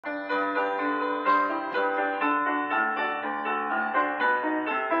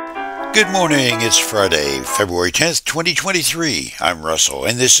Good morning, it's Friday, February 10th, 2023. I'm Russell,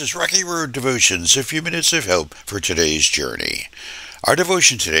 and this is Rocky Road Devotions, a few minutes of help for today's journey. Our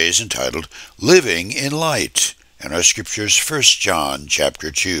devotion today is entitled, Living in Light, and our scripture is 1 John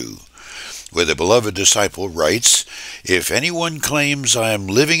chapter 2, where the beloved disciple writes, If anyone claims I am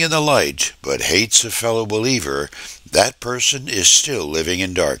living in the light, but hates a fellow believer, that person is still living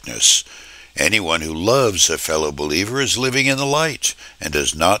in darkness. Anyone who loves a fellow believer is living in the light and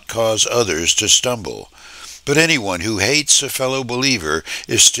does not cause others to stumble. But anyone who hates a fellow believer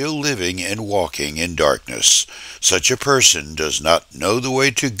is still living and walking in darkness. Such a person does not know the way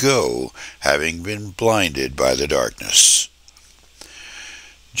to go, having been blinded by the darkness.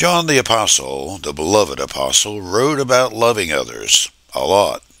 John the Apostle, the beloved apostle, wrote about loving others a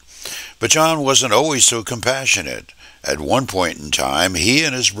lot. But John wasn't always so compassionate. At one point in time, he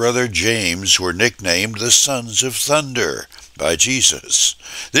and his brother James were nicknamed the Sons of Thunder by Jesus.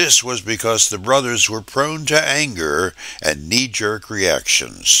 This was because the brothers were prone to anger and knee-jerk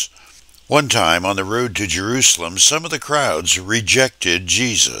reactions. One time on the road to Jerusalem, some of the crowds rejected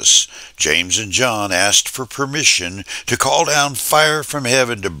Jesus. James and John asked for permission to call down fire from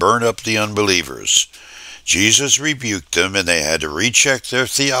heaven to burn up the unbelievers. Jesus rebuked them, and they had to recheck their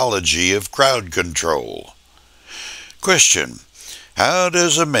theology of crowd control. Question: how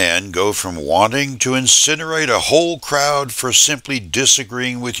does a man go from wanting to incinerate a whole crowd for simply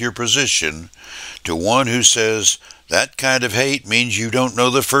disagreeing with your position to one who says that kind of hate means you don't know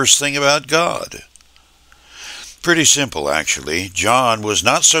the first thing about God? Pretty simple, actually. John was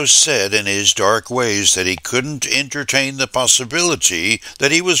not so set in his dark ways that he couldn't entertain the possibility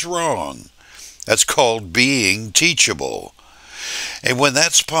that he was wrong. That's called being teachable. And when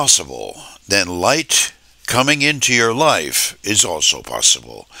that's possible, then light coming into your life is also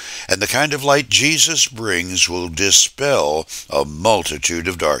possible, and the kind of light Jesus brings will dispel a multitude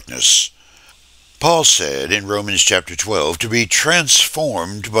of darkness. Paul said in Romans chapter 12 to be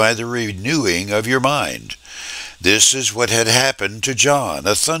transformed by the renewing of your mind. This is what had happened to John,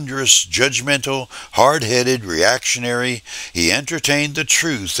 a thunderous, judgmental, hard-headed reactionary. He entertained the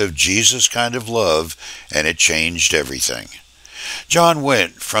truth of Jesus' kind of love, and it changed everything. John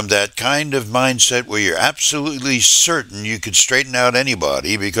went from that kind of mindset where you're absolutely certain you could straighten out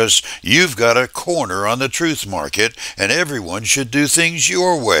anybody because you've got a corner on the truth market and everyone should do things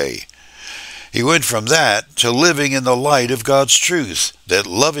your way. He went from that to living in the light of God's truth, that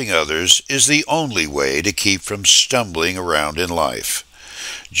loving others is the only way to keep from stumbling around in life.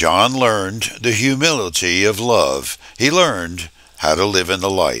 John learned the humility of love. He learned how to live in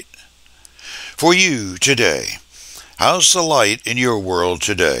the light. For you today, how's the light in your world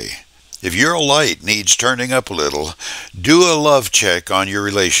today? If your light needs turning up a little, do a love check on your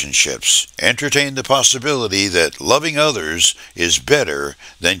relationships. Entertain the possibility that loving others is better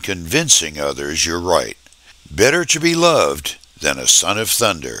than convincing others you're right. Better to be loved than a son of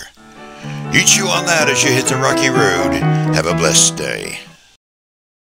thunder. You chew on that as you hit the rocky road. Have a blessed day.